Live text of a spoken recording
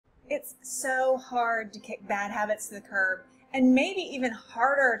It's so hard to kick bad habits to the curb, and maybe even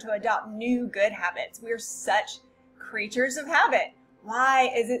harder to adopt new good habits. We're such creatures of habit.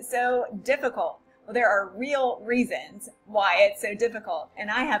 Why is it so difficult? Well, there are real reasons why it's so difficult,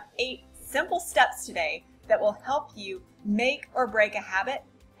 and I have 8 simple steps today that will help you make or break a habit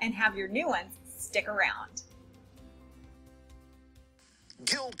and have your new ones stick around.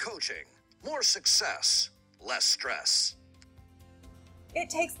 Guild Coaching. More success, less stress. It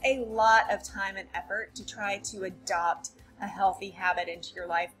takes a lot of time and effort to try to adopt a healthy habit into your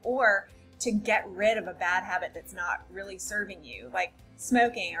life, or to get rid of a bad habit that's not really serving you, like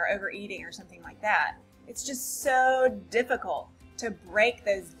smoking or overeating or something like that. It's just so difficult to break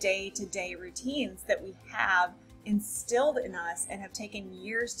those day-to-day routines that we have instilled in us and have taken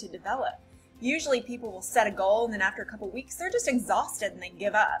years to develop. Usually people will set a goal and then after a couple weeks they're just exhausted and they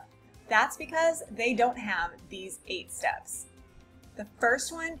give up. That's because they don't have these 8 steps. The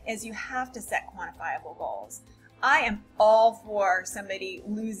first one is you have to set quantifiable goals. I am all for somebody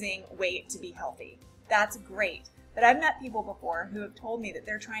losing weight to be healthy. That's great. But I've met people before who have told me that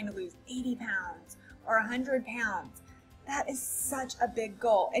they're trying to lose 80 pounds or 100 pounds. That is such a big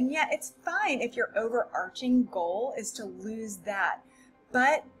goal. And yet it's fine if your overarching goal is to lose that.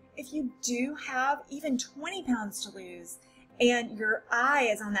 But if you do have even 20 pounds to lose and your eye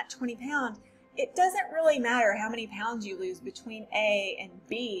is on that 20 pound, it doesn't really matter how many pounds you lose between A and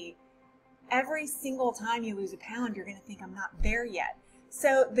B. Every single time you lose a pound, you're going to think, I'm not there yet.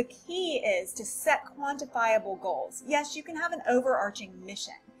 So the key is to set quantifiable goals. Yes, you can have an overarching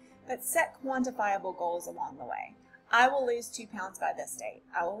mission, but set quantifiable goals along the way. I will lose 2 pounds by this date.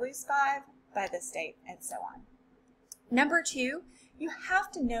 I will lose 5 by this date, and so on. Number 2, you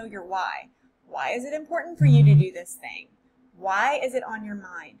have to know your why. Why is it important for you to do this thing? Why is it on your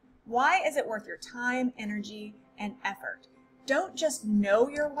mind? Why is it worth your time, energy, and effort? Don't just know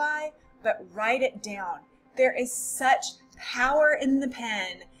your why, but write it down. There is such power in the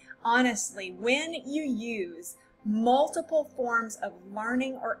pen, honestly, when you use multiple forms of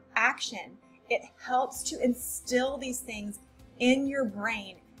learning or action. It helps to instill these things in your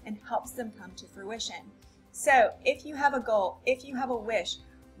brain and helps them come to fruition. So if you have a goal, if you have a wish,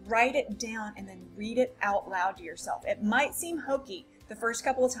 write it down and then read it out loud to yourself. It might seem hokey the first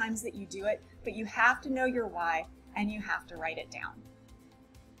couple of times that you do it, but you have to know your why and you have to write it down.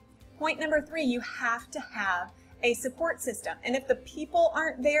 Point number 3, you have to have a support system. And if the people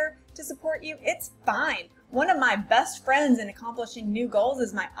aren't there to support you, it's fine. One of my best friends in accomplishing new goals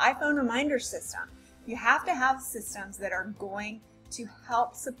is my iPhone reminder system. You have to have systems that are going to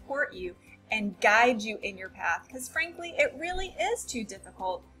help support you and guide you in your path, because frankly, it really is too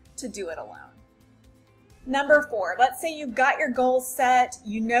difficult to do it alone. Number 4, let's say you've got your goals set,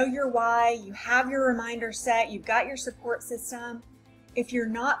 you know your why, you have your reminder set, you've got your support system. If you're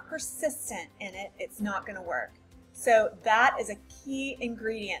not persistent in it, it's not going to work. So that is a key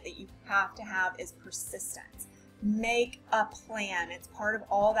ingredient that you have to have, is persistence. Make a plan. It's part of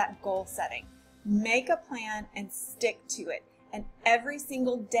all that goal setting. Make a plan and stick to it. And every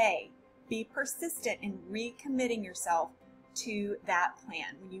single day, be persistent in recommitting yourself to that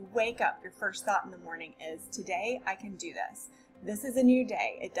plan. When you wake up, your first thought in the morning is, today I can do this. This is a new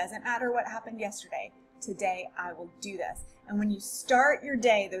day. It doesn't matter what happened yesterday. Today I will do this. And when you start your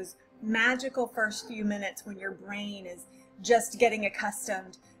day, those magical first few minutes when your brain is just getting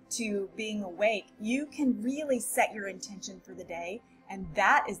accustomed to being awake, you can really set your intention for the day. And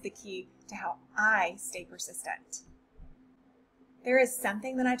that is the key to how I stay persistent. There is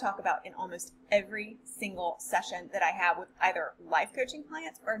something that I talk about in almost every single session that I have with either life coaching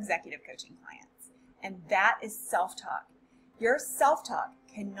clients or executive coaching clients, and that is self-talk. Your self-talk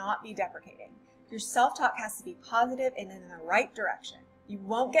cannot be deprecating. Your self-talk has to be positive and in the right direction. You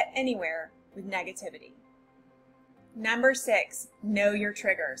won't get anywhere with negativity. Number 6, know your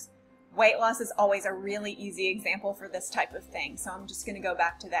triggers. Weight loss is always a really easy example for this type of thing, so I'm just going to go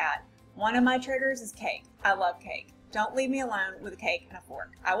back to that. One of my triggers is cake. I love cake. Don't leave me alone with a cake and a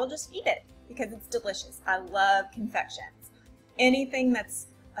fork. I will just eat it because it's delicious. I love confections. Anything that's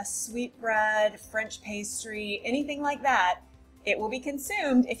a sweetbread, French pastry, anything like that, it will be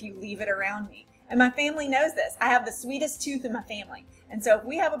consumed if you leave it around me. And my family knows this. I have the sweetest tooth in my family. And so if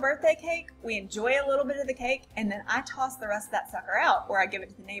we have a birthday cake, we enjoy a little bit of the cake, and then I toss the rest of that sucker out, or I give it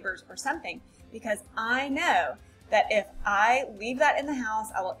to the neighbors or something, because I know that if I leave that in the house,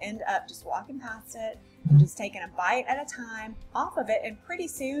 I will end up just walking past it and just taking a bite at a time off of it, and pretty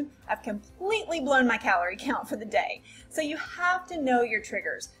soon I've completely blown my calorie count for the day. So you have to know your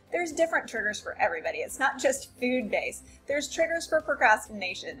triggers. There's different triggers for everybody. It's not just food-based. There's triggers for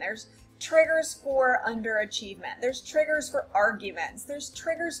procrastination. There's triggers for underachievement. There's triggers for arguments. There's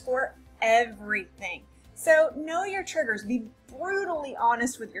triggers for everything. So know your triggers. Be brutally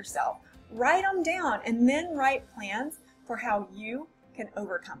honest with yourself. Write them down and then write plans for how you can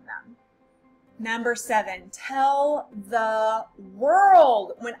overcome them. Number 7, tell the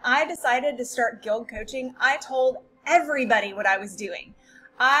world. When I decided to start Guild Coaching, I told everybody what I was doing.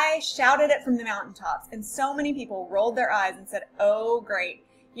 I shouted it from the mountaintops, and so many people rolled their eyes and said, oh, great,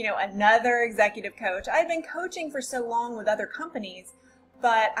 you know, another executive coach. I had been coaching for so long with other companies,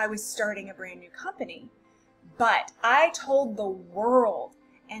 but I was starting a brand new company. But I told the world,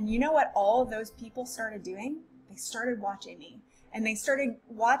 and you know what all of those people started doing? They started watching me. And they started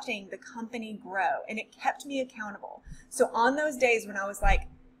watching the company grow, and it kept me accountable. So on those days when I was like,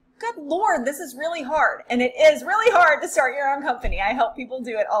 good Lord, this is really hard. And it is really hard to start your own company. I help people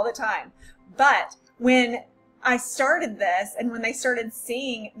do it all the time. But when I started this and when they started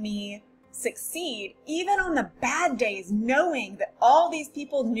seeing me succeed, even on the bad days, knowing that all these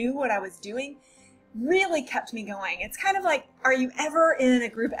people knew what I was doing really kept me going. It's kind of like, are you ever in a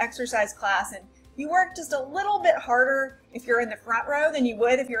group exercise class and you work just a little bit harder if you're in the front row than you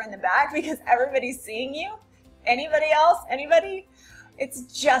would if you're in the back because everybody's seeing you? Anybody else? Anybody? It's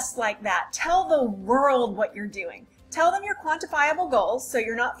just like that. Tell the world what you're doing. Tell them your quantifiable goals so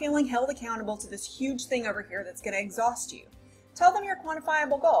you're not feeling held accountable to this huge thing over here that's going to exhaust you. Tell them your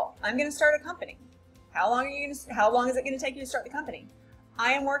quantifiable goal. I'm going to start a company. How long is it going to take you to start the company?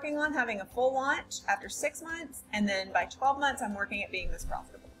 I am working on having a full launch after 6 months, and then by 12 months, I'm working at being this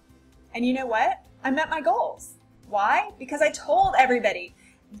profitable. And you know what? I met my goals. Why? Because I told everybody.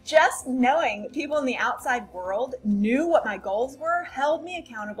 Just knowing that people in the outside world knew what my goals were held me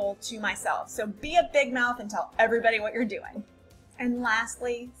accountable to myself. So be a big mouth and tell everybody what you're doing. And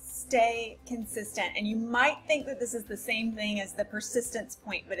lastly, stay consistent. And you might think that this is the same thing as the persistence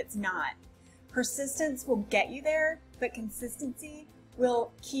point, but it's not. Persistence will get you there, but consistency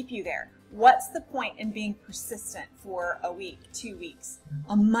will keep you there. What's the point in being persistent for a week, 2 weeks,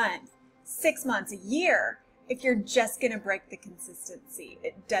 a month, 6 months, a year, if you're just going to break the consistency?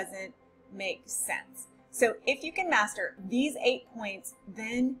 It doesn't make sense. So if you can master these 8 points,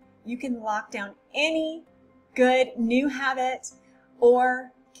 then you can lock down any good new habit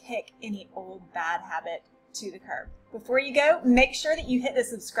or kick any old bad habit to the curb. Before you go, make sure that you hit the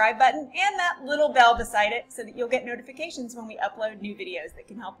subscribe button and that little bell beside it so that you'll get notifications when we upload new videos that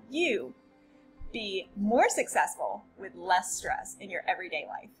can help you be more successful with less stress in your everyday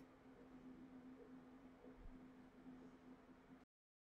life.